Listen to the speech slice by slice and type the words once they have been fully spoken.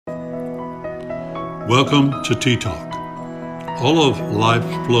Welcome to Tea Talk. All of life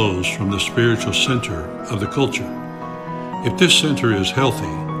flows from the spiritual center of the culture. If this center is healthy,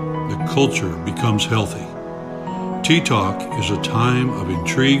 the culture becomes healthy. Tea Talk is a time of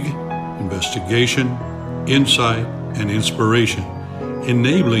intrigue, investigation, insight, and inspiration,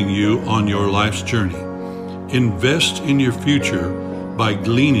 enabling you on your life's journey. Invest in your future by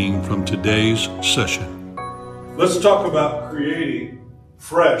gleaning from today's session. Let's talk about creating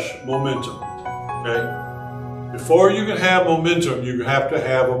fresh momentum. Okay? Before you can have momentum, you have to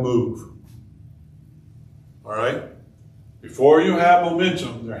have a move. All right? Before you have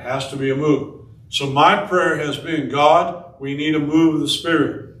momentum, there has to be a move. So my prayer has been, God, we need a move of the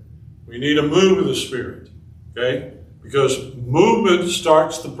Spirit. We need a move of the Spirit. Okay? Because movement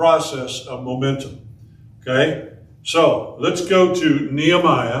starts the process of momentum. Okay? So let's go to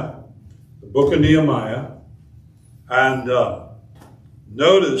Nehemiah, the book of Nehemiah, and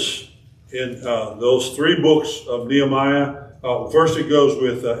notice in those three books of Nehemiah, first it goes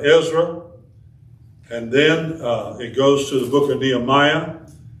with Ezra, and then it goes to the book of Nehemiah,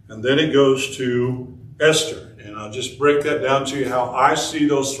 and then it goes to Esther. And I'll just break that down to you how I see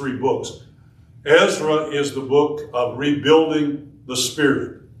those three books. Ezra is the book of rebuilding the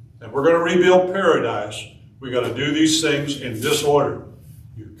spirit. And we're going to rebuild paradise. We got to do these things in this order.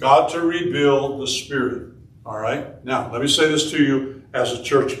 You've got to rebuild the spirit. All right? Now, let me say this to you as a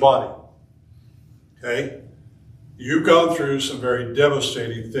church body. Okay? You've gone through some very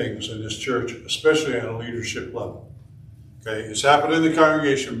devastating things in this church, especially at a leadership level. Okay? It's happened in the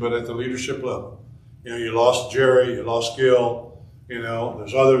congregation, but at the leadership level. You know, you lost Jerry, you lost Gil, you know,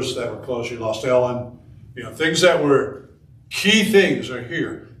 there's others that were close, you lost Ellen. You know, things that were key things are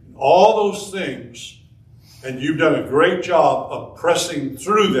here. All those things, and you've done a great job of pressing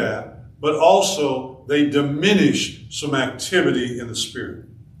through that, but also they diminished some activity in the spirit.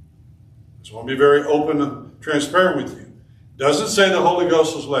 So I want to be very open and transparent with you. Doesn't say the Holy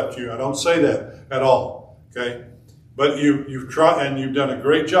Ghost has left you. I don't say that at all. Okay? But you've tried and you've done a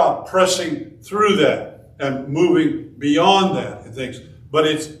great job pressing through that and moving beyond that and things. But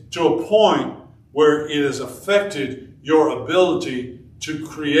it's to a point where it has affected your ability to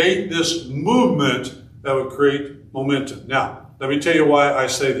create this movement that would create momentum. Now, let me tell you why I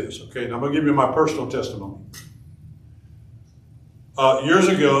say this. Okay? Now I'm going to give you my personal testimony. Years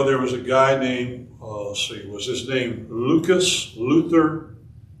ago, there was a guy named, was his name Lucas Luther?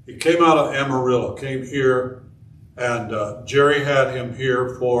 He came out of Amarillo, came here, and Jerry had him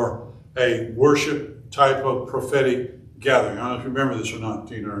here for a worship type of prophetic gathering. I don't know if you remember this or not,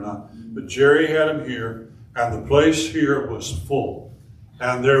 Tina, or not. But Jerry had him here, and the place here was full.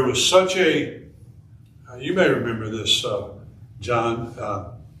 And there was such a, you may remember this, John,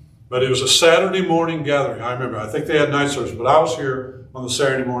 but it was a Saturday morning gathering. I remember. I think they had night service, but I was here on the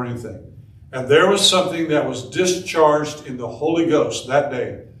Saturday morning thing. And there was something that was discharged in the Holy Ghost that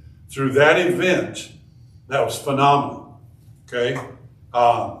day through that event that was phenomenal. Okay?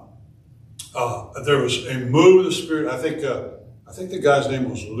 There was a move of the Spirit. I think the guy's name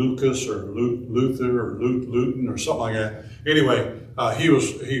was Lucas or Luther or Luton or something like that. Anyway, he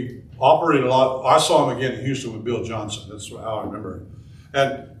operated a lot. I saw him again in Houston with Bill Johnson. That's how I remember him.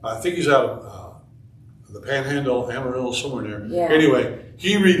 And I think he's out of the Panhandle, Amarillo, somewhere near. Yeah. Anyway,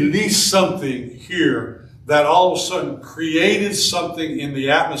 he released something here that all of a sudden created something in the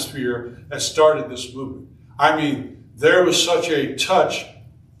atmosphere that started this movement. I mean, there was such a touch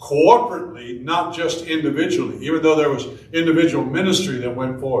corporately, not just individually, even though there was individual ministry that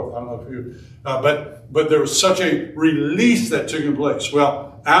went forth. I don't know if you, but there was such a release that took place.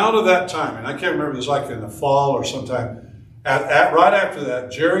 Well, out of that time, and I can't remember, it was like in the fall or sometime, right after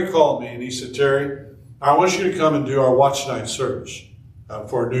that, Jerry called me and he said, Terry, I want you to come and do our watch night service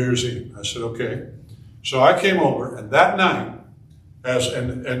for New Year's Eve. I said, okay. So I came over, and that night,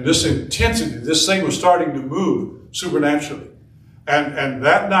 and this intensity, this thing was starting to move supernaturally. And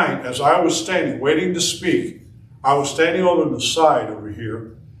that night, as I was standing, waiting to speak, I was standing over on the side over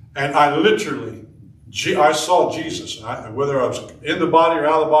here, and I saw Jesus. And whether I was in the body or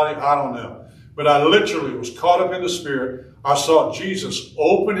out of the body, I don't know. But I literally was caught up in the Spirit. I saw Jesus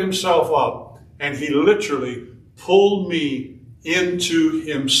open himself up, and he literally pulled me into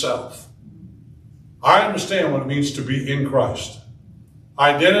himself. I understand what it means to be in Christ.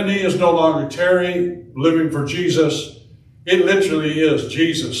 Identity is no longer Terry living for Jesus. It literally is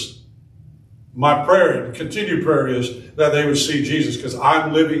Jesus. My prayer and continued prayer is that they would see Jesus because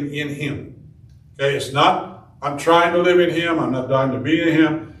I'm living in him. Okay, it's not I'm trying to live in him. I'm not trying to be in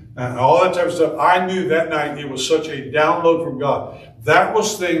him. And all that type of stuff. I knew that night it was such a download from God. That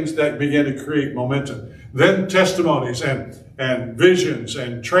was things that began to create momentum. Then testimonies and and visions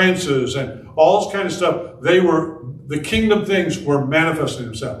and trances and all this kind of stuff. The kingdom things were manifesting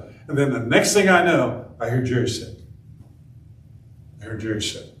themselves. And then the next thing I know, I hear Jerry sick.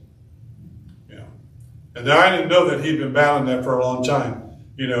 And then I didn't know that he'd been battling that for a long time,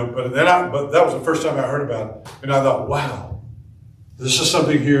 but that was the first time I heard about it. And I thought, wow, this is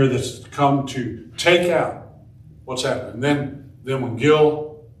something here that's come to take out what's happening. And then when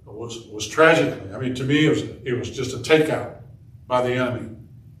Gil was tragically, I mean, to me, it was just a takeout by the enemy.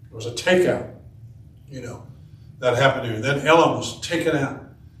 It was a takeout, that happened here. And then Ellen was taken out.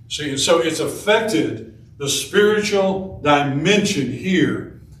 See, so it's affected the spiritual dimension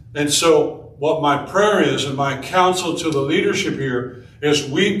here. And so what my prayer is and my counsel to the leadership here is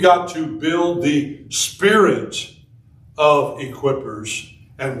we've got to build the spirit of equippers.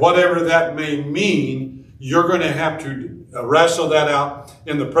 And whatever that may mean, you're going to have to wrestle that out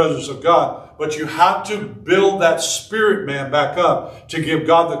in the presence of God. But you have to build that spirit man back up to give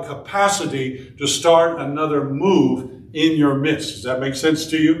God the capacity to start another move in your midst. Does that make sense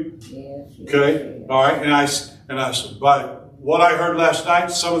to you? Yes. Okay. All right. And I by what I heard last night,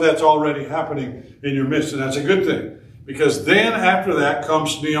 some of that's already happening in your midst, and that's a good thing. Because then after that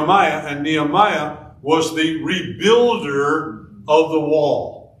comes Nehemiah, and Nehemiah was the rebuilder of the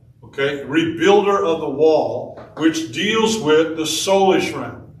wall. Okay? Rebuilder of the wall, which deals with the soulish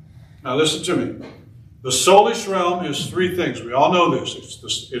realm. Now listen to me. The soulish realm is three things. We all know this.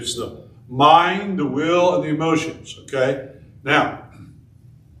 It's the mind, the will, and the emotions. Okay? Now,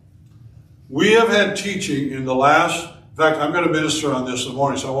 we have had teaching in the last, in fact, I'm going to minister on this in the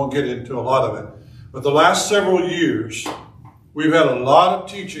morning, so I won't get into a lot of it. But the last several years, we've had a lot of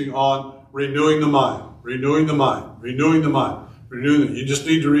teaching on renewing the mind, renewing the mind, renewing the mind, renewing. You just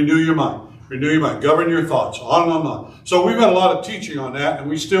need to renew your mind. Renew your mind. Govern your thoughts. On and on and on. So we've had a lot of teaching on that, and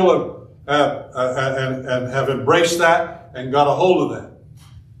we still have embraced that and got a hold of that.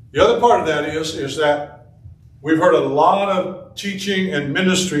 The other part of that is that we've heard a lot of teaching and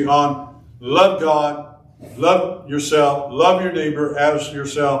ministry on love God, love yourself, love your neighbor as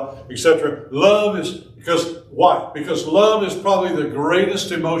yourself, etc. Love is, because why? Because love is probably the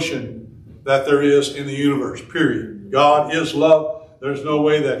greatest emotion that there is in the universe, period. God is love. There's no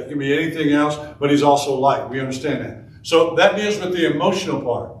way that he can be anything else, but he's also light. We understand that. So that deals with the emotional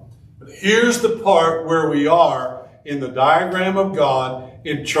part. But here's the part where we are in the diagram of God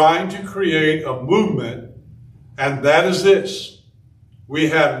in trying to create a movement, and that is this. We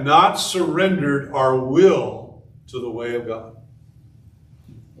have not surrendered our will to the way of God.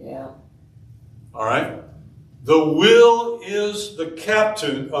 Yeah. All right? The will is the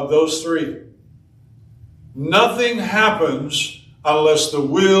captain of those three. Nothing happens unless the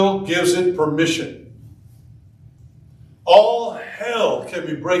will gives it permission. All hell can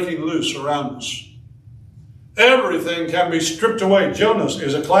be breaking loose around us. Everything can be stripped away. Jonas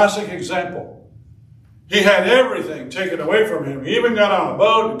is a classic example. He had everything taken away from him. He even got on a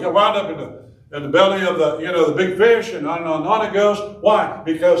boat and wound up in the belly of the big fish, and on it goes. Why?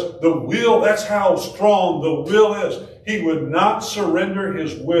 Because the will, that's how strong the will is. He would not surrender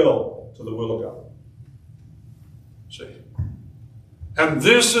his will to the will of God. See? And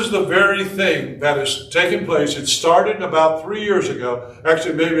this is the very thing that has taken place. It started about 3 years ago,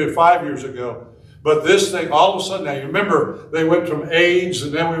 actually maybe 5 years ago. But this thing, all of a sudden, now you remember they went from AIDS,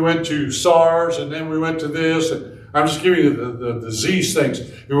 and then we went to SARS, and then we went to this, and I'm just giving you the disease things.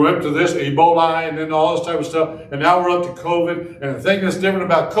 We went to this, Ebola, and then all this type of stuff, and now we're up to COVID. And the thing that's different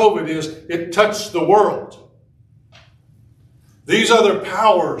about COVID is it touched the world. These other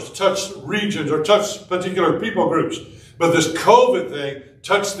powers touched regions or touched particular people groups. But this COVID thing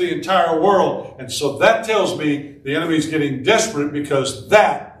touched the entire world. And so that tells me the enemy's getting desperate, because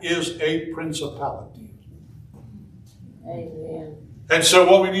that is a principality. Amen. And so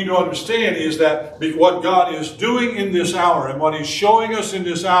what we need to understand is that what God is doing in this hour and what he's showing us in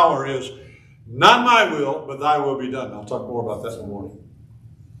this hour is not my will, but thy will be done. I'll talk more about that in the morning.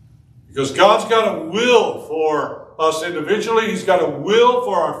 Because God's got a will for us individually. He's got a will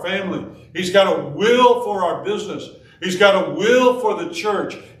for our family. He's got a will for our business. He's got a will for the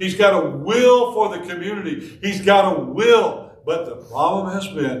church. He's got a will for the community. He's got a will. But the problem has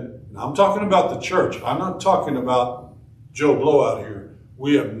been, and I'm talking about the church. I'm not talking about Joe Blow out here.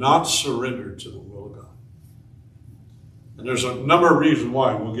 We have not surrendered to the will of God. And there's a number of reasons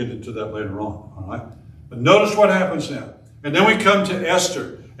why, and we'll get into that later on. All right? But notice what happens now. And then we come to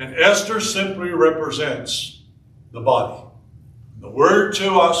Esther. And Esther simply represents the body. The word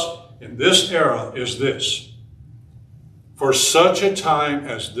to us in this era is this. For such a time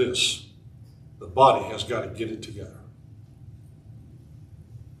as this, the body has got to get it together.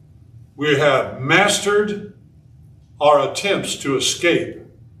 We have mastered are attempts to escape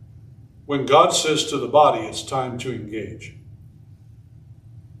when God says to the body, it's time to engage.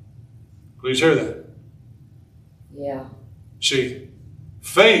 Please hear that. Yeah. See,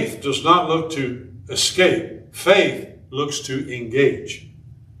 faith does not look to escape. Faith looks to engage.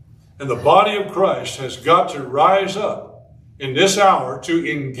 And the body of Christ has got to rise up in this hour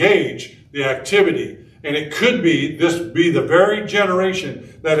to engage the activity. And it could be this be the very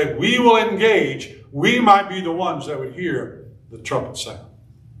generation that if we will engage, we might be the ones that would hear the trumpet sound.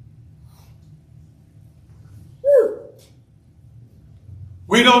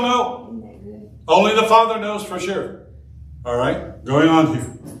 We don't know. Only the Father knows for sure. All right? Going on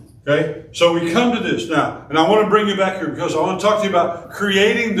here. Okay? So we come to this now. And I want to bring you back here because I want to talk to you about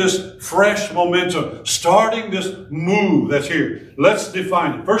creating this fresh momentum. Starting this move that's here. Let's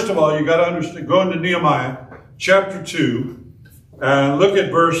define it. First of all, you got to understand. Go into Nehemiah chapter 2. And look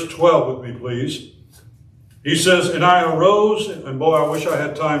at verse 12 with me, please. He says, and I arose. And boy, I wish I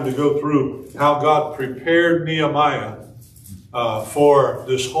had time to go through how God prepared Nehemiah for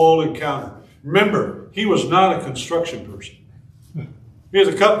this whole encounter. Remember, he was not a construction person. He was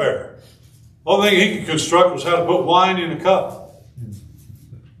a cupbearer. Only thing he could construct was how to put wine in a cup.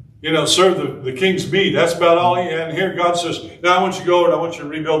 You know, serve the king's meat. That's about all he had. And here God says, now I want you to go over and I want you to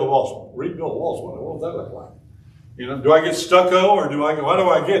rebuild the walls. Rebuild the walls? What does that look like? You know, do I get stucco or do I go, what do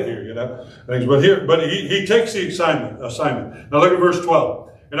I get here? You know, but he takes the assignment. Now look at verse 12.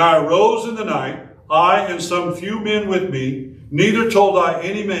 And I arose in the night, I and some few men with me, neither told I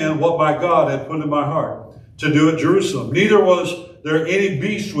any man what my God had put in my heart to do at Jerusalem. Neither was there any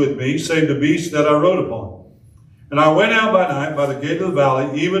beast with me, save the beast that I rode upon. And I went out by night by the gate of the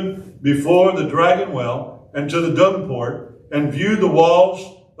valley, even before the dragon well, and to the dung port, and viewed the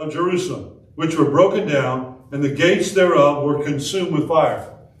walls of Jerusalem, which were broken down, and the gates thereof were consumed with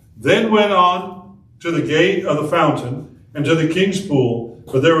fire. Then went on to the gate of the fountain, and to the king's pool,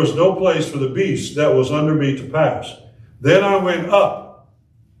 but there was no place for the beast that was under me to pass. Then I went up.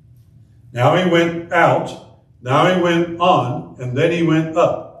 Now he went out. Now he went on, and then he went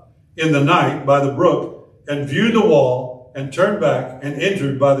up in the night by the brook, and viewed the wall, and turned back, and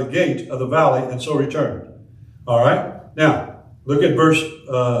entered by the gate of the valley, and so returned. All right? Now, look at verse,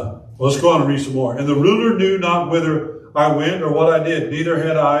 let's go on and read some more. And the ruler knew not whither I went, or what I did, neither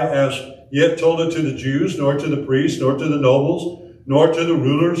had I as yet told it to the Jews, nor to the priests, nor to the nobles, nor to the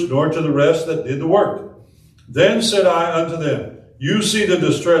rulers, nor to the rest that did the work. Then said I unto them, you see the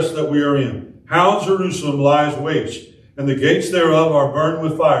distress that we are in. How Jerusalem lies waste, and the gates thereof are burned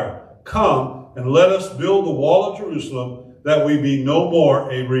with fire. Come, and let us build the wall of Jerusalem, that we be no more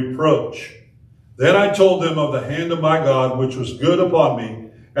a reproach. Then I told them of the hand of my God, which was good upon me,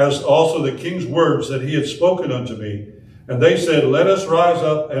 as also the king's words that he had spoken unto me. And they said, let us rise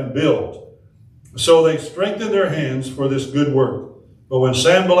up and build. So they strengthened their hands for this good work. But when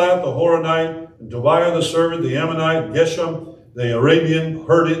Sanballat the Horonite, and Tobiah the servant, the Ammonite, Geshem, the Arabian,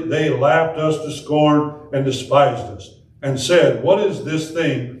 heard it, they laughed us to scorn and despised us, and said, what is this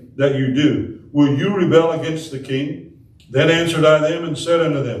thing that you do? Will you rebel against the king? Then answered I them and said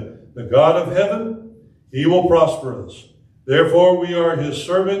unto them, the God of heaven, he will prosper us. Therefore we are his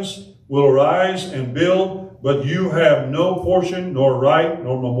servants, will arise and build, but you have no portion, nor right,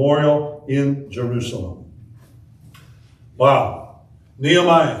 nor memorial in Jerusalem. Wow.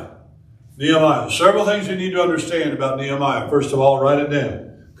 Nehemiah. Several things you need to understand about Nehemiah. First of all, write it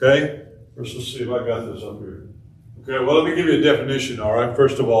down. Okay? First, let's see if I got this up here. Okay, well, let me give you a definition, all right,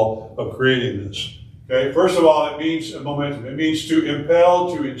 first of all, of creating this. Okay, first of all, it means a momentum. It means to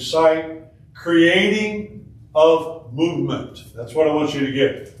impel, to incite, creating of movement. That's what I want you to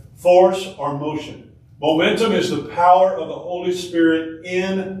get. Force or motion. Momentum is the power of the Holy Spirit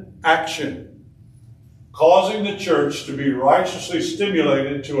in action, causing the church to be righteously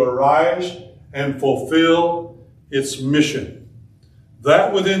stimulated to arise and fulfill its mission.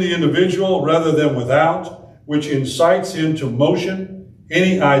 That within the individual rather than without, which incites him to motion,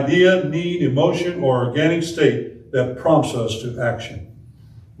 any idea, need, emotion, or organic state that prompts us to action.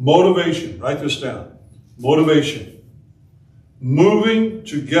 Motivation, write this down. Motivation. Moving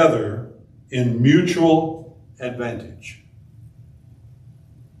together in mutual advantage.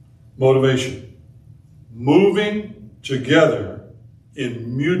 Motivation. Moving together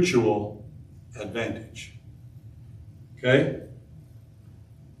in mutual advantage. Okay?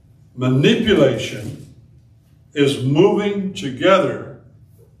 Manipulation is moving together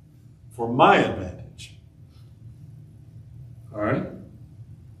for my advantage. All right?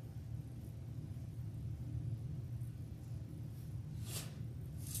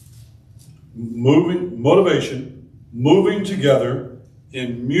 Motivation, moving together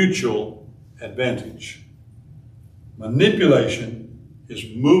in mutual advantage. Manipulation is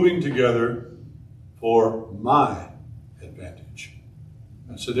moving together for my advantage.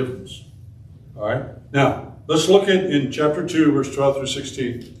 That's the difference. All right? Now, let's look at in chapter 2, verse 12 through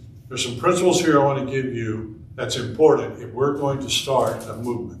 16. There's some principles here I want to give you that's important if we're going to start a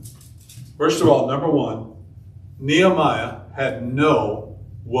movement. First of all, number one, Nehemiah had no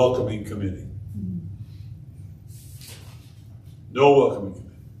welcoming committee. No welcoming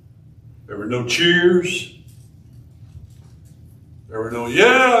committee. There were no cheers. There were no,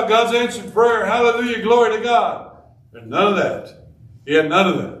 yeah, God's answered prayer. Hallelujah, glory to God. There's none of that. He had none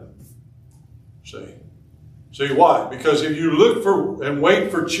of that. See why? Because if you look for and wait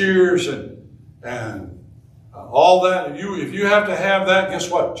for cheers and all that, if you have to have that, guess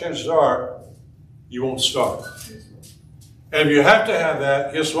what? Chances are you won't start. And if you have to have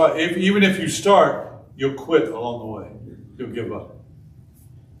that, guess what? Even if you start, you'll quit along the way. You'll give up.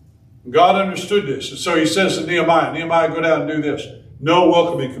 God understood this. And so he says to Nehemiah, go down and do this. No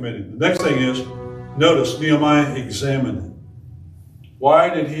welcoming committee. The next thing is, notice Nehemiah examined it.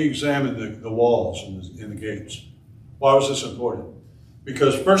 Why did he examine the walls and the gates? Why was this important?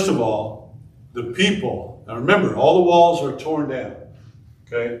 Because first of all, the people, now remember, all the walls are torn down.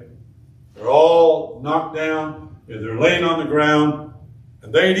 Okay? They're all knocked down. They're laying on the ground.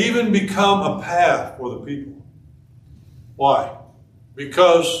 And they'd even become a path for the people. Why?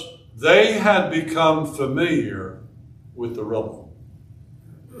 Because they had become familiar with the rubble.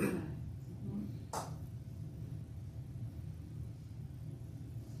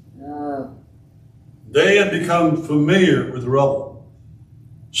 They had become familiar with the rubble.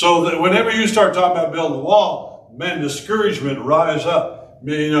 So that whenever you start talking about building a wall, man, discouragement rise up.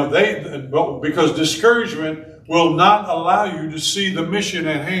 Because discouragement will not allow you to see the mission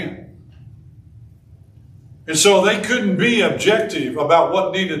at hand. And so they couldn't be objective about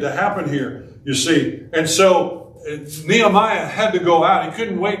what needed to happen here, you see. And so Nehemiah had to go out. He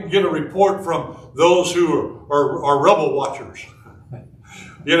couldn't wait and get a report from those who are rubble watchers.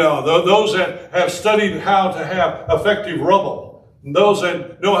 You know, those that have studied how to have effective rubble. Those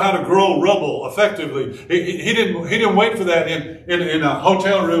that know how to grow rubble effectively. He didn't wait for that in a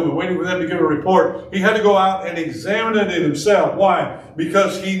hotel room and waiting for them to give a report. He had to go out and examine it himself. Why?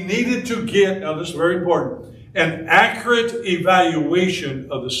 Because he needed to get, now this is very important, an accurate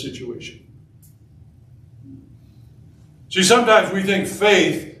evaluation of the situation. See, sometimes we think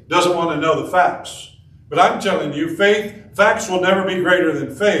faith doesn't want to know the facts. But I'm telling you, facts will never be greater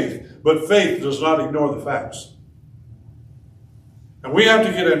than faith, but faith does not ignore the facts. And we have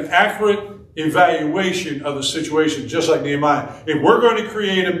to get an accurate evaluation of the situation, just like Nehemiah. If we're going to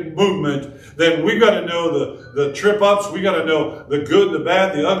create a movement, then we've got to know the trip-ups, we got to know the good, the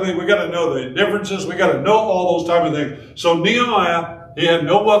bad, the ugly, we got to know the differences, we got to know all those type of things. So Nehemiah, he had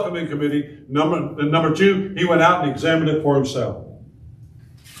no welcoming committee. Number two, he went out and examined it for himself.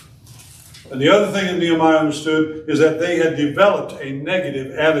 And the other thing that Nehemiah understood is that they had developed a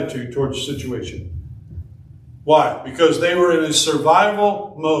negative attitude towards the situation. Why? Because they were in a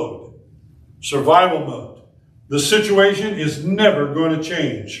survival mode. Survival mode. The situation is never going to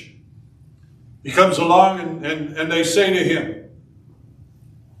change. He comes along and they say to him,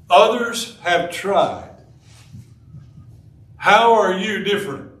 others have tried. How are you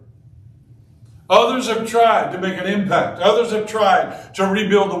different? Others have tried to make an impact. Others have tried to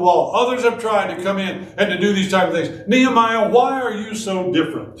rebuild the wall. Others have tried to come in and to do these type of things. Nehemiah, why are you so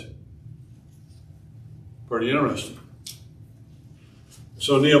different? Pretty interesting.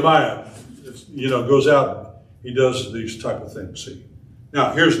 So Nehemiah, goes out and he does these type of things. See,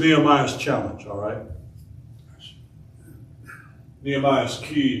 now here's Nehemiah's challenge. All right. Nehemiah's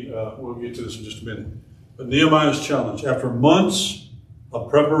key. We'll get to this in just a minute. But Nehemiah's challenge. After months of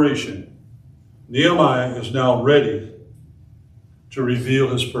preparation, Nehemiah is now ready to reveal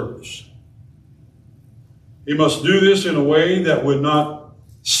his purpose. He must do this in a way that would not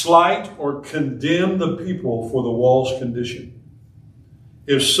slight or condemn the people for the wall's condition.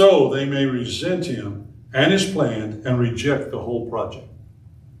 If so, they may resent him and his plan and reject the whole project.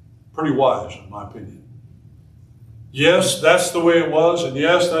 Pretty wise, in my opinion. Yes, that's the way it was, and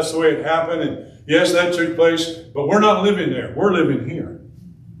yes, that's the way it happened, and yes, that took place, but we're not living there. We're living here.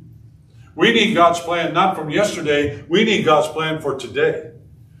 We need God's plan, not from yesterday. We need God's plan for today.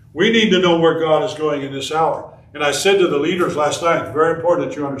 We need to know where God is going in this hour. And I said to the leaders last night, it's very important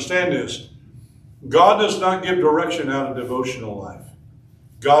that you understand this. God does not give direction out of devotional life.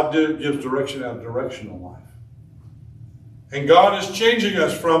 God gives direction out of directional life. And God is changing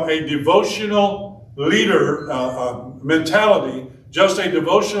us from a devotional leader mentality, just a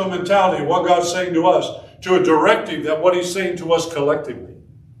devotional mentality of what God's saying to us, to a directive that what he's saying to us collectively.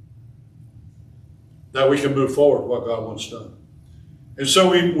 that we can move forward what God wants done. And so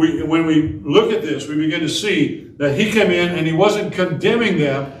when we look at this, we begin to see that he came in and he wasn't condemning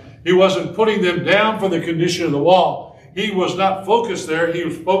them. He wasn't putting them down for the condition of the wall. He was not focused there. He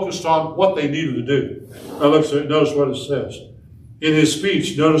was focused on what they needed to do. Now notice what it says. In his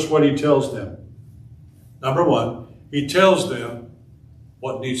speech, notice what he tells them. Number one, he tells them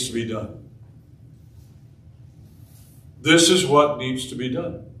what needs to be done. This is what needs to be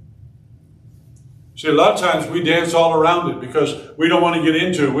done. See, a lot of times we dance all around it because we don't want to get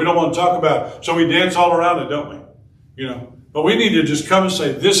into it. We don't want to talk about it. So we dance all around it, don't we? But we need to just come and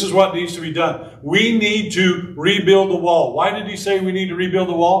say, this is what needs to be done. We need to rebuild the wall. Why did he say we need to rebuild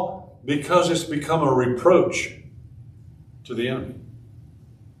the wall? Because it's become a reproach to the enemy.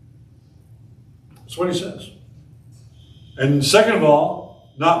 That's what he says. And second of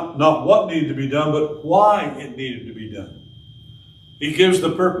all, not what needed to be done, but why it needed to be done. He gives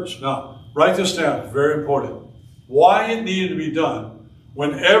the purpose. Now, write this down. It's very important. Why it needed to be done.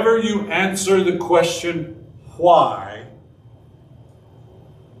 Whenever you answer the question, why,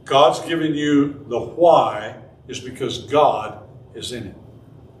 God's giving you the why is because God is in it.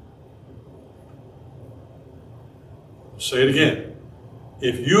 I'll say it again.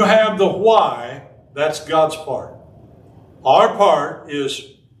 If you have the why, that's God's part. Our part is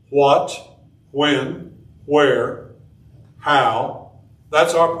what, when, where, how.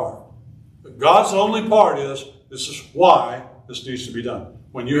 That's our part. But God's only part is, this is why this needs to be done.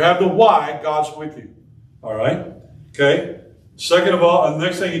 When you have the why, God's with you. All right? Okay? Second of all, the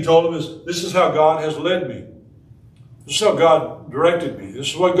next thing he told him is, this is how God has led me. This is how God directed me. This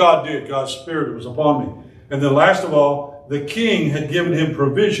is what God did. God's Spirit was upon me. And then last of all, the king had given him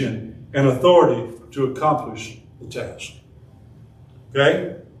provision and authority to accomplish the task.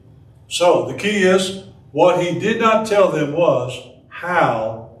 Okay? So the key is, what he did not tell them was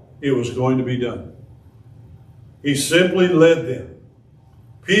how it was going to be done. He simply led them.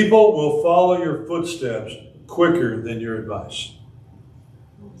 People will follow your footsteps quicker than your advice.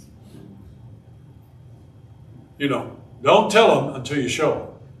 Don't tell them until you show them.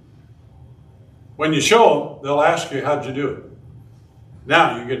 When you show them, they'll ask you, how'd you do it?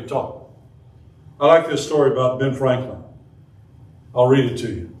 Now you get to talk. I like this story about Ben Franklin. I'll read it to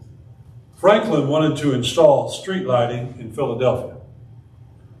you. Franklin wanted to install street lighting in Philadelphia,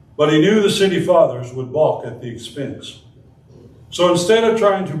 but he knew the city fathers would balk at the expense. So instead of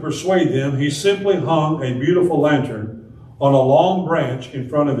trying to persuade them, he simply hung a beautiful lantern on a long branch in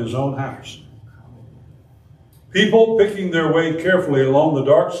front of his own house. People picking their way carefully along the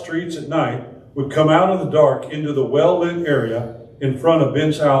dark streets at night would come out of the dark into the well-lit area in front of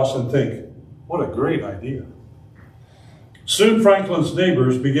Ben's house and think, what a great idea. Soon Franklin's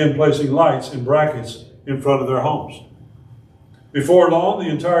neighbors began placing lights in brackets in front of their homes. Before long, the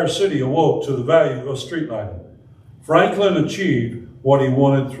entire city awoke to the value of street lighting. Franklin achieved what he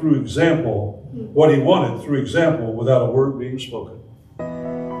wanted through example without a word being spoken.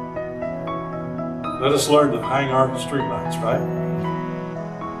 Let us learn to hang our streetlights, right?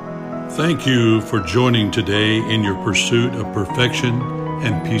 Thank you for joining today in your pursuit of perfection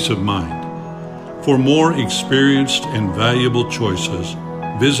and peace of mind. For more experienced and valuable choices,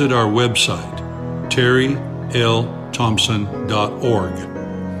 visit our website,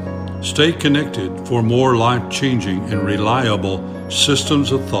 terrylthompson.org. Stay connected for more life-changing and reliable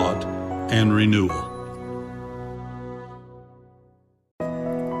systems of thought and renewal.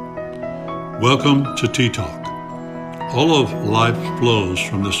 Welcome to Tea Talk. All of life flows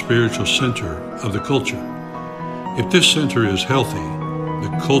from the spiritual center of the culture. If this center is healthy,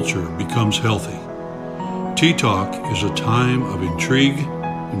 the culture becomes healthy. Tea Talk is a time of intrigue,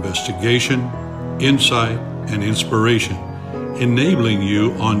 investigation, insight, and inspiration, enabling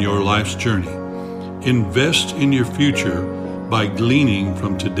you on your life's journey. Invest in your future by gleaning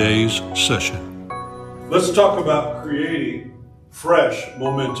from today's session. Let's talk about creating fresh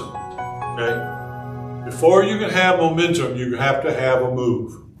momentum. Okay? Before you can have momentum, you have to have a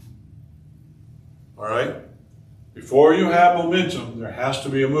move. All right? Before you have momentum, there has to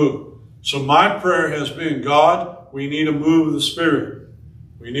be a move. So my prayer has been, God, we need a move of the Spirit.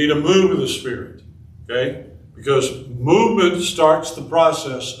 We need a move of the Spirit. Okay? Because movement starts the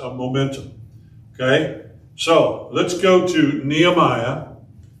process of momentum. Okay? So let's go to Nehemiah,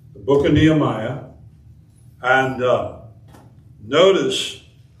 the book of Nehemiah, and notice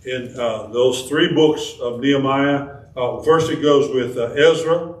in those three books of Nehemiah, first it goes with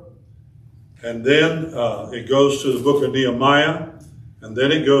Ezra, and then it goes to the book of Nehemiah, and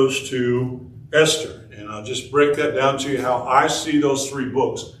then it goes to Esther. And I'll just break that down to you how I see those three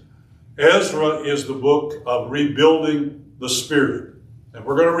books. Ezra is the book of rebuilding the spirit. And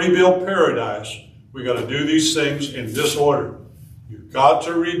we're going to rebuild paradise. We got to do these things in this order. You've got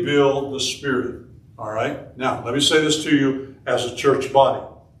to rebuild the Spirit. All right? Now, let me say this to you as a church body.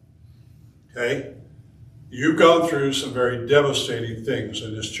 Okay? You've gone through some very devastating things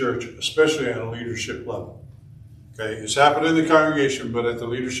in this church, especially at a leadership level. Okay? It's happened in the congregation, but at the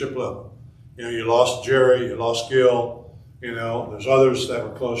leadership level. You know, you lost Jerry, you lost Gil, you know, there's others that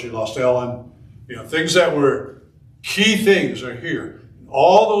were close. You lost Ellen. You know, things that were key things are here.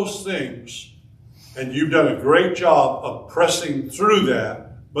 All those things, and you've done a great job of pressing through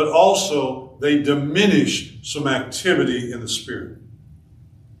that, but also they diminished some activity in the Spirit.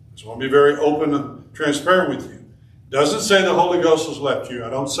 So I want to be very open and transparent with you. Doesn't say the Holy Ghost has left you. I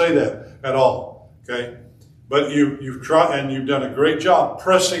don't say that at all. Okay? But you've tried, and you've done a great job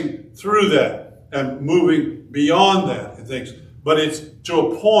pressing through that and moving beyond that and things. But it's to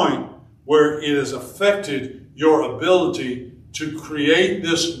a point where it has affected your ability to create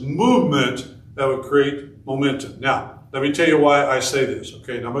this movement that would create momentum. Now, let me tell you why I say this.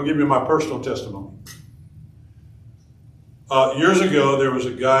 Okay, now I'm going to give you my personal testimony. Years ago, there was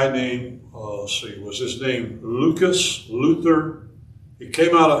a guy named, was his name Lucas Luther? He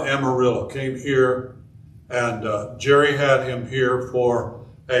came out of Amarillo, came here, and Jerry had him here for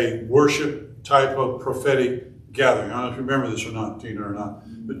a worship type of prophetic gathering. I don't know if you remember this or not, Tina, or not.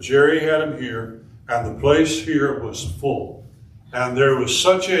 But Jerry had him here, and the place here was full. And there was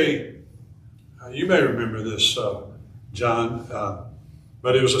such a, you may remember this, John,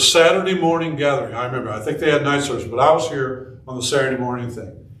 but it was a Saturday morning gathering. I remember, I think they had night service, but I was here on the Saturday morning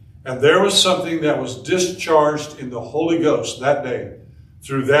thing. And there was something that was discharged in the Holy Ghost that day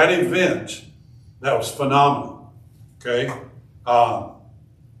through that event that was phenomenal. Okay?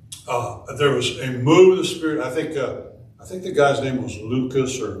 There was a move of the Spirit. I think the guy's name was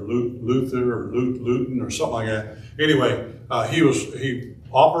Lucas or Luther or Luton or something like that. Anyway, he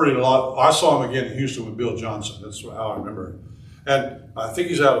operated a lot. I saw him again in Houston with Bill Johnson. That's how I remember him. And I think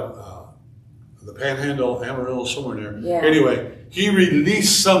he's out of the Panhandle, Amarillo, somewhere near. Yeah. Anyway, he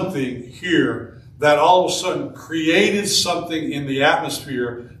released something here that all of a sudden created something in the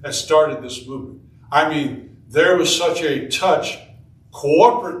atmosphere that started this movement. I mean, there was such a touch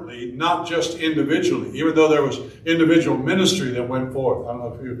corporately, not just individually, even though there was individual ministry that went forth. I don't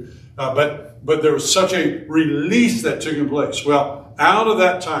know if you, but there was such a release that took place. Well, out of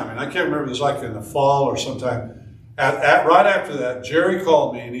that time, and I can't remember, it was like in the fall or sometime, right after that, Jerry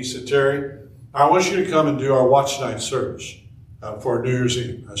called me and he said, Terry, I want you to come and do our watch night service for New Year's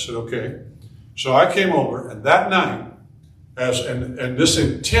Eve. I said, okay. So I came over, and that night, and this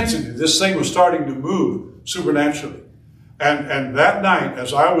intensity, this thing was starting to move supernaturally. And that night,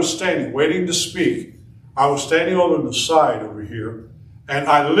 as I was standing, waiting to speak, I was standing over on the side over here, and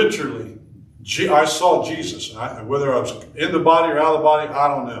I saw Jesus. And whether I was in the body or out of the body, I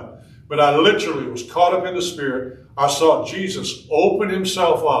don't know. But I literally was caught up in the Spirit. I saw Jesus open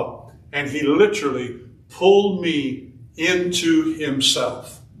himself up, and he literally pulled me into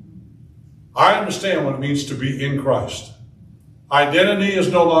himself. I understand what it means to be in Christ. Identity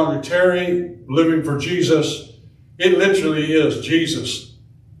is no longer Terry living for Jesus. It literally is Jesus.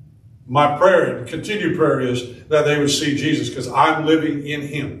 My prayer and continued prayer is that they would see Jesus because I'm living in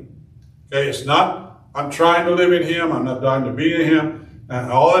him. Okay, it's not I'm trying to live in him. I'm not trying to be in him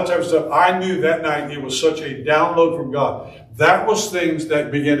and all that type of stuff. I knew that night it was such a download from God. That was things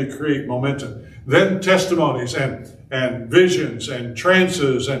that began to create momentum. Then testimonies and visions and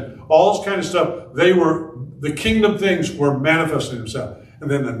trances and all this kind of stuff. The kingdom things were manifesting themselves. And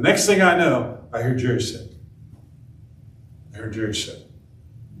then the next thing I know, I hear Jerry say.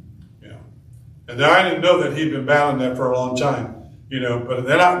 And then I didn't know that he'd been battling that for a long time, but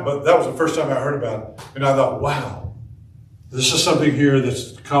that was the first time I heard about it. And I thought, wow, this is something here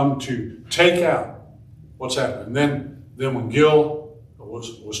that's come to take out what's happening. And then when Gil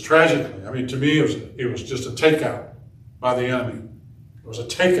was tragically, I mean, to me, it was just a takeout by the enemy. It was a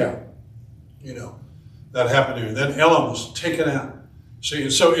takeout, that happened here. And then Ellen was taken out. See,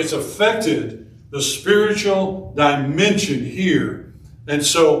 so it's affected the spiritual dimension here. And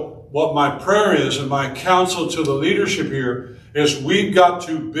so what my prayer is and my counsel to the leadership here is we've got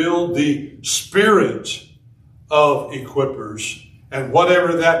to build the spirit of equippers. And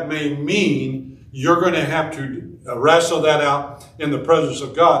whatever that may mean, you're going to have to wrestle that out in the presence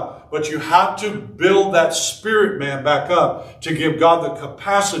of God. But you have to build that spirit man back up to give God the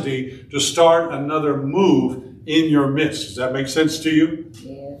capacity to start another move in your midst. Does that make sense to you?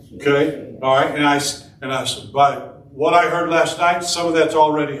 Yes. Okay. All right. And I by what I heard last night, some of that's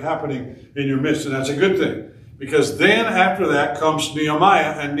already happening in your midst, and that's a good thing. Because then after that comes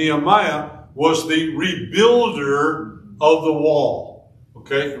Nehemiah, and Nehemiah was the rebuilder of the wall.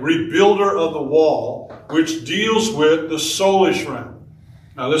 Okay, rebuilder of the wall, which deals with the soulish realm.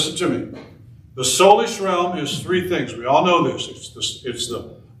 Now listen to me. The soulish realm is three things. We all know this. It's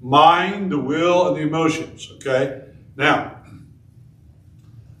the mind, the will, and the emotions. Okay? Now,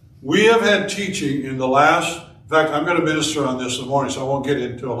 we have had teaching in the last, in fact, I'm going to minister on this in the morning, so I won't get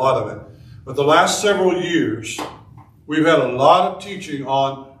into a lot of it. But the last several years, we've had a lot of teaching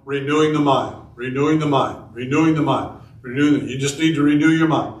on renewing the mind, renewing the mind, renewing the mind. You just need to renew your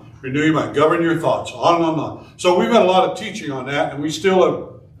mind. Renew your mind. Govern your thoughts. On and on and on. So we've had a lot of teaching on that, and we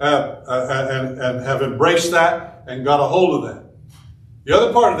still have embraced that and got a hold of that. The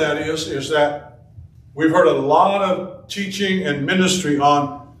other part of that is that we've heard a lot of teaching and ministry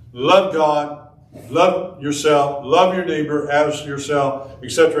on love God, love yourself, love your neighbor as yourself,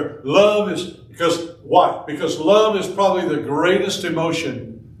 etc. Love is, because why? Because love is probably the greatest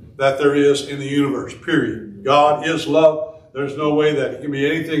emotion that there is in the universe, period. God is love. There's no way that he can be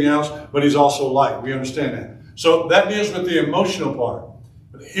anything else, but he's also light. We understand that. So that deals with the emotional part.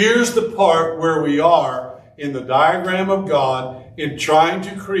 But here's the part where we are in the diagram of God in trying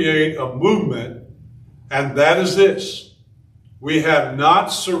to create a movement, and that is this. We have not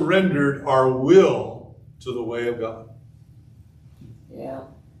surrendered our will to the way of God. Yeah.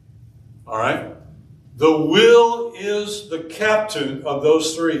 All right? The will is the captain of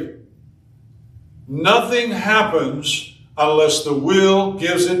those three. Nothing happens unless the will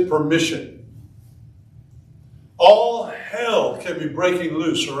gives it permission. All hell can be breaking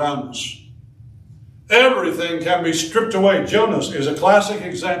loose around us. Everything can be stripped away. Jonas is a classic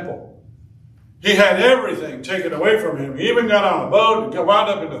example. He had everything taken away from him. He even got on a boat and wound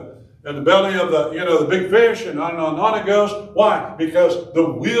up in the belly of the big fish, and on it goes. Why? Because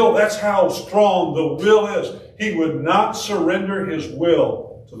the will, that's how strong the will is. He would not surrender his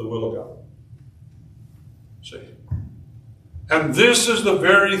will to the will of God. See? And this is the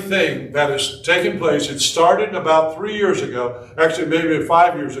very thing that has taken place. It started about 3 years ago, actually maybe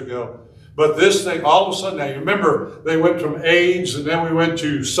 5 years ago. But this thing, all of a sudden, now you remember, they went from AIDS, and then we went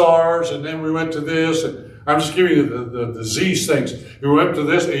to SARS, and then we went to this, and I'm just giving you the disease things. We went to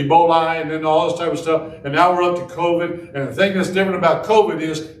this, Ebola, and then all this type of stuff, and now we're up to COVID. And the thing that's different about COVID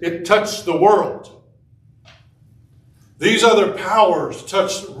is it touched the world. These other powers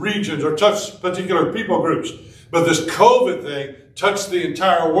touched regions or touched particular people groups. But this COVID thing touched the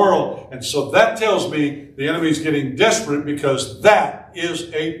entire world. And so that tells me the enemy's getting desperate, because that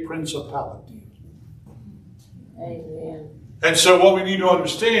is a principality. Amen. And so what we need to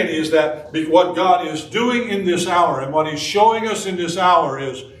understand is that what God is doing in this hour and what he's showing us in this hour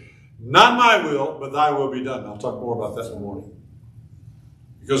is not my will, but thy will be done. I'll talk more about that in the morning.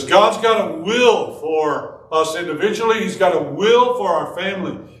 Because God's got a will for us individually. He's got a will for our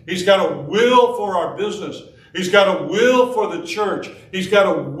family. He's got a will for our business. He's got a will for the church. He's got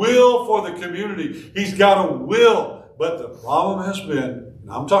a will for the community. He's got a will. But the problem has been, and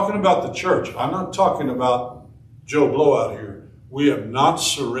I'm talking about the church. I'm not talking about Joe Blow out here. We have not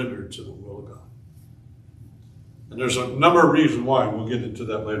surrendered to the will of God. And there's a number of reasons why. We'll get into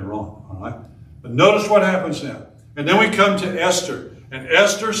that later on. All right? But notice what happens now. And then we come to Esther. And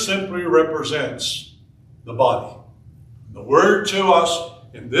Esther simply represents the body. The word to us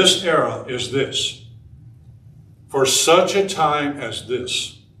in this era is this: for such a time as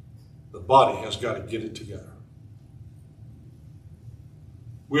this, the body has got to get it together.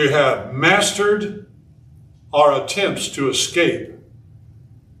 We have mastered our attempts to escape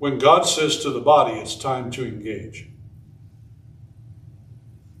when God says to the body, it's time to engage.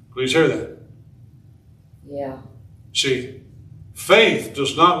 Please hear that. Yeah. See, faith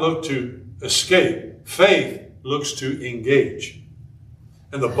does not look to escape. Faith looks to engage.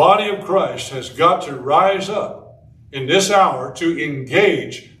 And the body of Christ has got to rise up in this hour to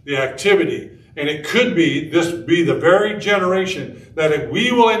engage the activity. And it could be, this be the very generation that if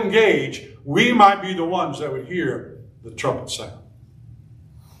we will engage, we might be the ones that would hear the trumpet sound.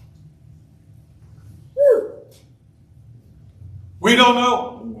 Woo. We don't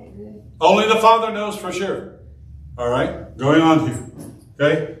know. Only the Father knows for sure. All right? Going on here.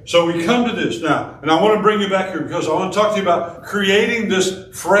 Okay? So we come to this now. And I want to bring you back here because I want to talk to you about creating this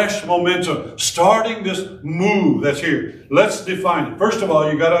fresh momentum. Starting this move that's here. Let's define it. First of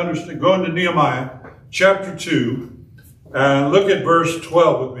all, you got to understand. Go into Nehemiah chapter 2. And look at verse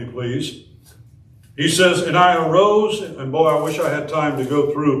 12 with me, please. He says, and I arose, and boy, I wish I had time to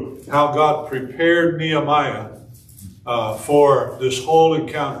go through how God prepared Nehemiah for this whole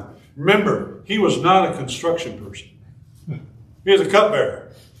encounter. Remember, he was not a construction person. He was a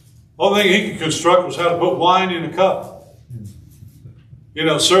cupbearer. Only thing he could construct was how to put wine in a cup.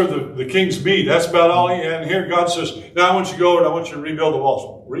 serve the king's meat. That's about all he had. And here God says, now I want you to go and I want you to rebuild the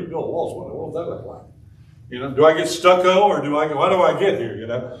walls. Rebuild the walls? What does that look like? Do I get stucco or what do I get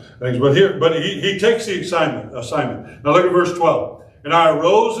here? But he takes the assignment. Now look at verse 12. And I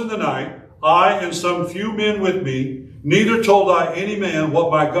arose in the night, I and some few men with me, neither told I any man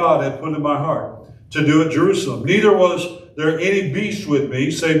what my God had put in my heart to do at Jerusalem. Neither was there any beast with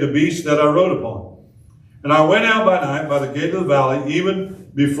me, save the beast that I rode upon. And I went out by night by the gate of the valley,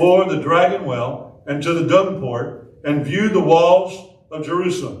 even before the dragon well, and to the dung port, and viewed the walls of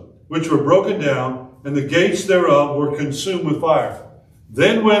Jerusalem, which were broken down, and the gates thereof were consumed with fire.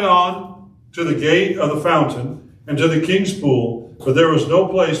 Then went on to the gate of the fountain, and to the king's pool, for there was no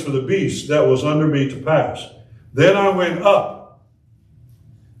place for the beast that was under me to pass. Then I went up.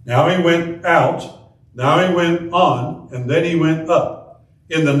 Now he went out. Now he went on, and then he went up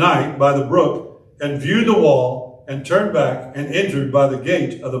in the night by the brook, and viewed the wall, and turned back, and entered by the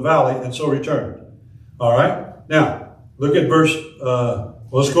gate of the valley, and so returned. All right? Now, look at verse,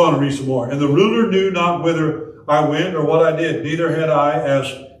 let's go on and read some more. And the ruler knew not whither I went, or what I did. Neither had I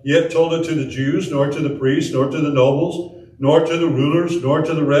as yet told it to the Jews, nor to the priests, nor to the nobles, nor to the rulers, nor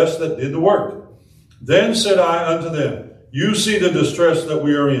to the rest that did the work. Then said I unto them, you see the distress that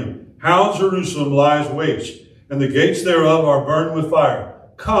we are in, how Jerusalem lies waste, and the gates thereof are burned with fire.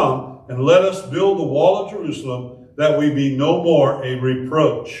 Come, and let us build the wall of Jerusalem, that we be no more a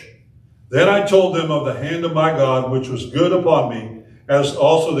reproach. Then I told them of the hand of my God, which was good upon me, as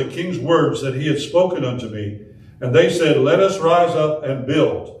also the king's words that he had spoken unto me. And they said, let us rise up and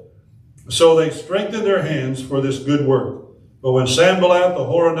build. So they strengthened their hands for this good work. But when Sanballat the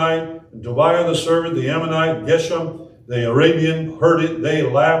Horonite, and Tobiah the servant, the Ammonite, Geshem the Arabian, heard it, they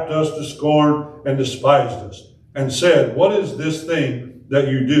laughed us to scorn and despised us, and said, what is this thing that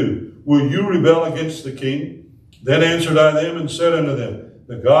you do? Will you rebel against the king? Then answered I them and said unto them,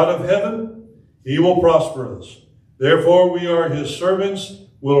 the God of heaven, he will prosper us. Therefore we are his servants,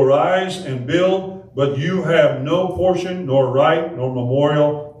 will arise and build, but you have no portion, nor right, nor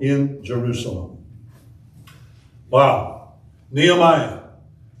memorial in Jerusalem. Wow. Nehemiah.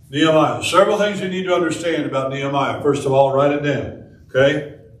 Several things you need to understand about Nehemiah. First of all, write it down.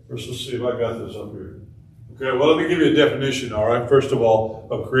 Okay? First, let's see if I got this up here. Okay, well, let me give you a definition, all right, first of all,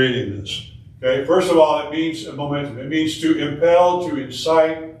 of creating this. Okay, first of all, it means momentum. It means to impel, to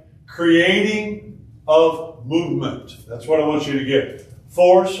incite, creating of movement. That's what I want you to get.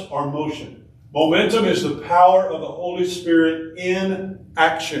 Force or motion. Momentum is the power of the Holy Spirit in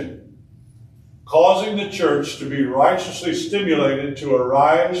action, causing the church to be righteously stimulated to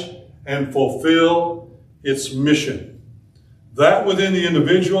arise and fulfill its mission. That within the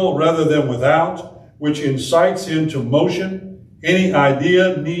individual rather than without, which incites him to motion, any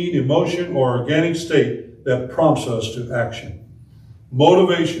idea, need, emotion, or organic state that prompts us to action.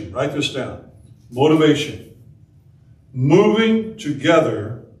 Motivation, write this down. Motivation. Moving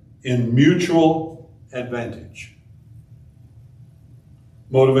together in mutual advantage.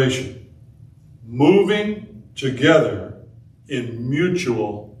 Motivation. Moving together in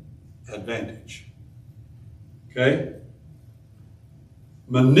mutual advantage. Okay?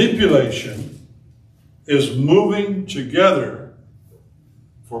 Manipulation is moving together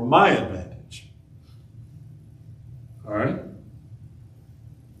for my advantage. All right?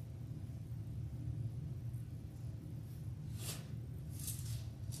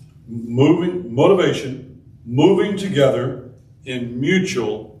 Motivation, moving together in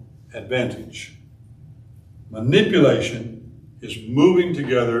mutual advantage. Manipulation is moving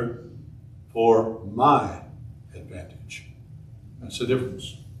together for my advantage. That's the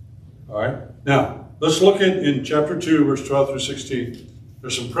difference. All right? Now, let's look at in chapter 2, verse 12 through 16.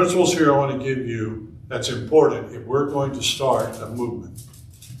 There's some principles here I want to give you that's important if we're going to start a movement.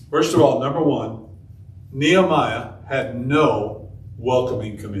 First of all, number one, Nehemiah had no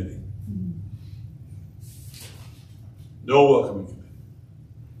welcoming committee. No welcoming committee.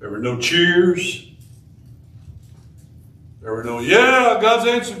 There were no cheers. There were no, yeah, God's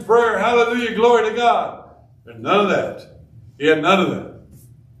answered prayer. Hallelujah, glory to God. There's none of that. He had none of that.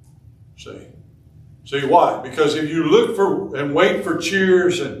 See why? Because if you look for and wait for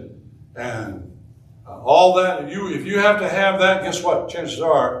cheers and all that, if you have to have that, guess what? Chances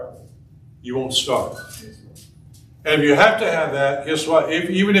are you won't start. And if you have to have that, guess what?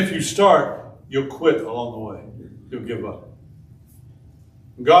 Even if you start, you'll quit along the way. You'll give up.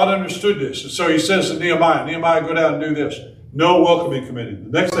 God understood this. And so he says to Nehemiah, go down and do this. No welcoming committee. The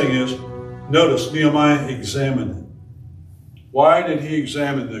next thing is, notice Nehemiah examined it. Why did he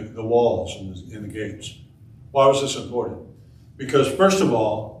examine the walls and the gates? Why was this important? Because first of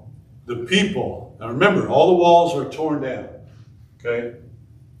all, the people, now remember, all the walls are torn down. Okay?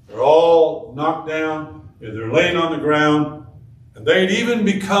 They're all knocked down, and they're laying on the ground, and they'd even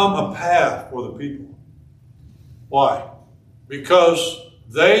become a path for the people. Why? Because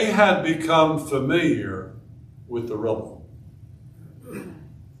they had become familiar with the rubble.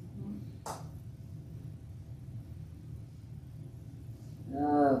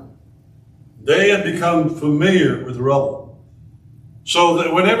 They had become familiar with the rubble. So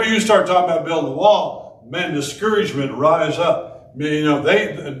that whenever you start talking about building the wall, man, discouragement rise up. You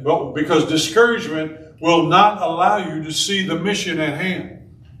know, because discouragement will not allow you to see the mission at hand.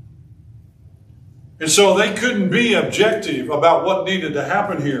 And so they couldn't be objective about what needed to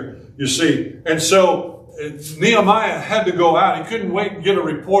happen here, you see. And so Nehemiah had to go out. He couldn't wait and get a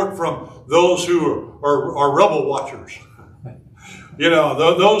report from those who are rubble watchers. You know,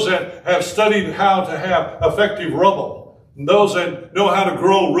 those that have studied how to have effective rubble, those that know how to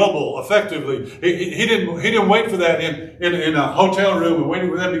grow rubble effectively. He didn't wait for that in a hotel room and waiting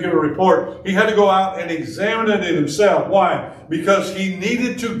for them to give a report. He had to go out and examine it himself. Why? Because he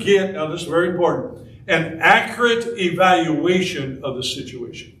needed to get, now this is very important, an accurate evaluation of the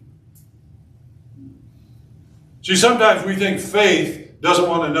situation. See, sometimes we think faith doesn't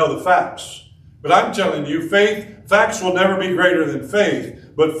want to know the facts. But I'm telling you, facts will never be greater than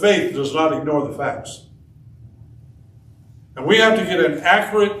faith, but faith does not ignore the facts. And we have to get an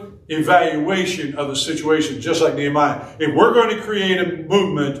accurate evaluation of the situation, just like Nehemiah. If we're going to create a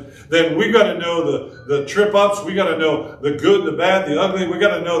movement, then we got to know the trip-ups, we got to know the good, the bad, the ugly, we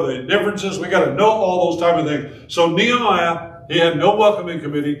got to know the differences, we got to know all those type of things. So Nehemiah, he had no welcoming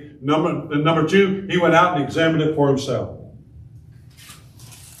committee. Number two, he went out and examined it for himself.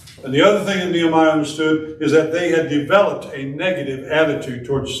 And the other thing that Nehemiah understood is that they had developed a negative attitude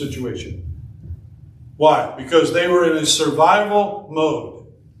towards the situation. Why? Because they were in a survival mode.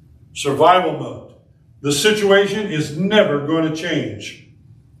 Survival mode. The situation is never going to change.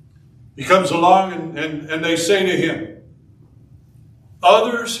 He comes along and they say to him,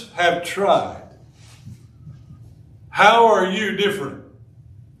 others have tried. How are you different?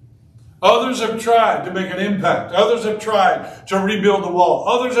 Others have tried to make an impact. Others have tried to rebuild the wall.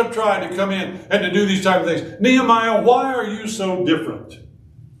 Others have tried to come in and to do these type of things. Nehemiah, why are you so different?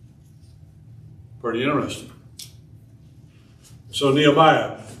 Pretty interesting. So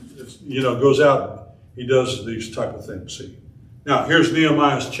Nehemiah, goes out and he does these type of things. See, now here's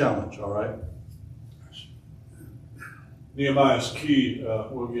Nehemiah's challenge. All right. Nehemiah's key.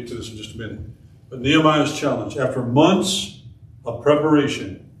 We'll get to this in just a minute. But Nehemiah's challenge, after months of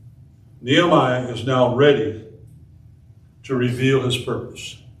preparation, Nehemiah is now ready to reveal his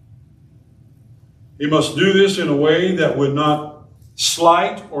purpose. He must do this in a way that would not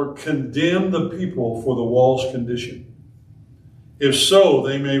slight or condemn the people for the wall's condition. If so,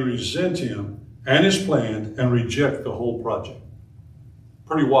 they may resent him and his plan and reject the whole project.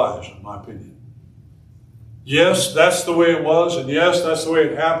 Pretty wise, in my opinion. Yes, that's the way it was, and yes, that's the way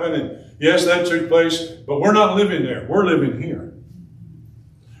it happened, and yes, that took place, but we're not living there. We're living here.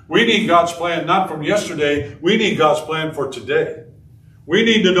 We need God's plan not from yesterday. We need God's plan for today. We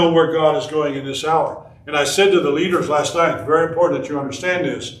need to know where God is going in this hour. And I said to the leaders last night, it's very important that you understand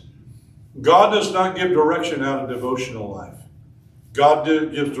this. God does not give direction out of devotional life. God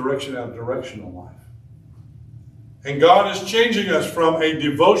gives direction out of directional life. And God is changing us from a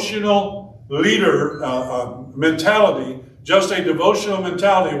devotional leader mentality, just a devotional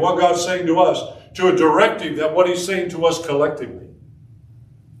mentality, what God's saying to us, to a directive that what he's saying to us collectively.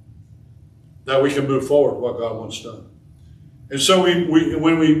 That we can move forward what God wants done. And so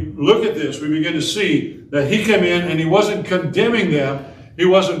when we look at this, we begin to see that he came in and he wasn't condemning them. He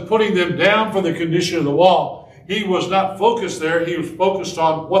wasn't putting them down for the condition of the wall. He was not focused there. He was focused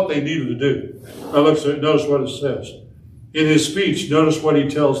on what they needed to do. Now notice what it says. In his speech, notice what he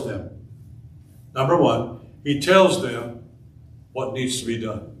tells them. Number one, he tells them what needs to be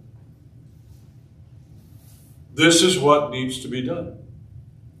done. This is what needs to be done.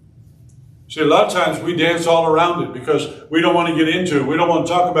 See, a lot of times we dance all around it because we don't want to get into it. We don't want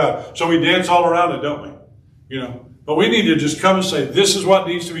to talk about it. So we dance all around it, don't we? But we need to just come and say, this is what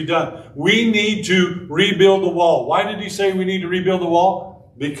needs to be done. We need to rebuild the wall. Why did he say we need to rebuild the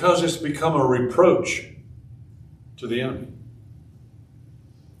wall? Because it's become a reproach to the enemy.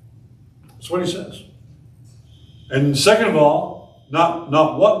 That's what he says. And second of all, not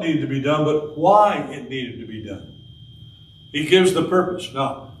what needed to be done, but why it needed to be done. He gives the purpose.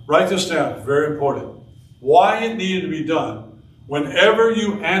 Now, write this down. It's very important. Why it needed to be done. Whenever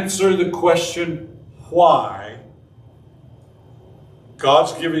you answer the question, why,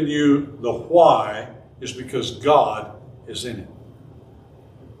 God's giving you the why is because God is in it.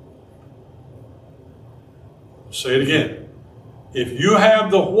 I'll say it again. If you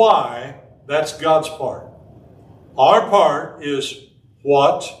have the why, that's God's part. Our part is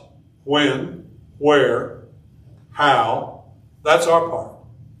what, when, where, how. That's our part.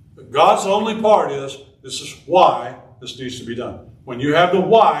 But God's only part is, this is why this needs to be done. When you have the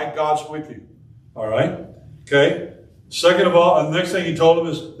why, God's with you. All right? Okay? Second of all, and the next thing he told him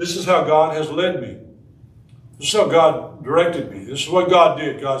is, this is how God has led me. This is how God directed me. This is what God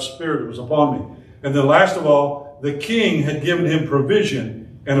did. God's Spirit was upon me. And then last of all, the king had given him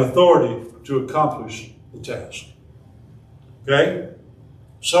provision and authority to accomplish the task. Okay?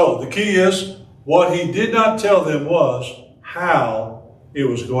 So the key is, what he did not tell them was how it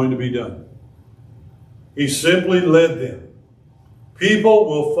was going to be done. He simply led them. People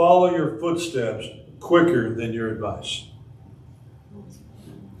will follow your footsteps quicker than your advice.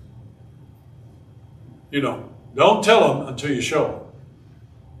 You know, don't tell them until you show them.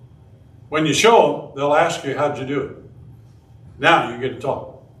 When you show them, they'll ask you, how'd you do it? Now you get to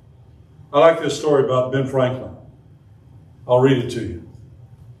talk. I like this story about Ben Franklin. I'll read it to you.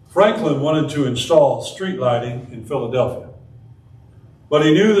 Franklin wanted to install street lighting in Philadelphia, but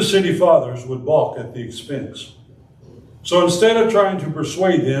he knew the city fathers would balk at the expense. So instead of trying to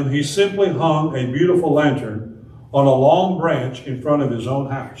persuade them, he simply hung a beautiful lantern on a long branch in front of his own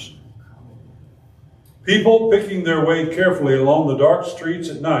house. People picking their way carefully along the dark streets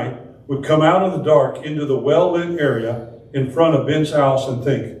at night would come out of the dark into the well-lit area in front of Ben's house and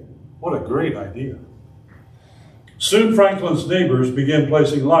think, what a great idea. Soon Franklin's neighbors began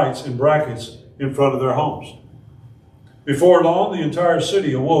placing lights in brackets in front of their homes. Before long, the entire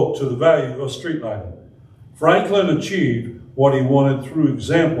city awoke to the value of street lighting. Franklin achieved what he wanted through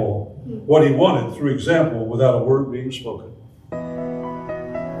example without a word being spoken.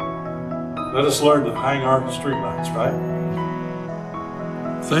 Let us learn to hang our streetlights, right?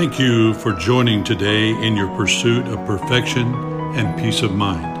 Thank you for joining today in your pursuit of perfection and peace of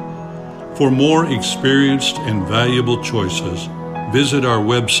mind. For more experienced and valuable choices, visit our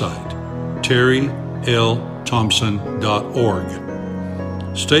website,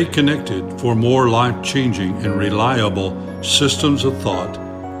 terrylthompson.org. Stay connected for more life-changing and reliable systems of thought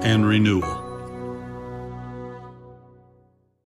and renewal.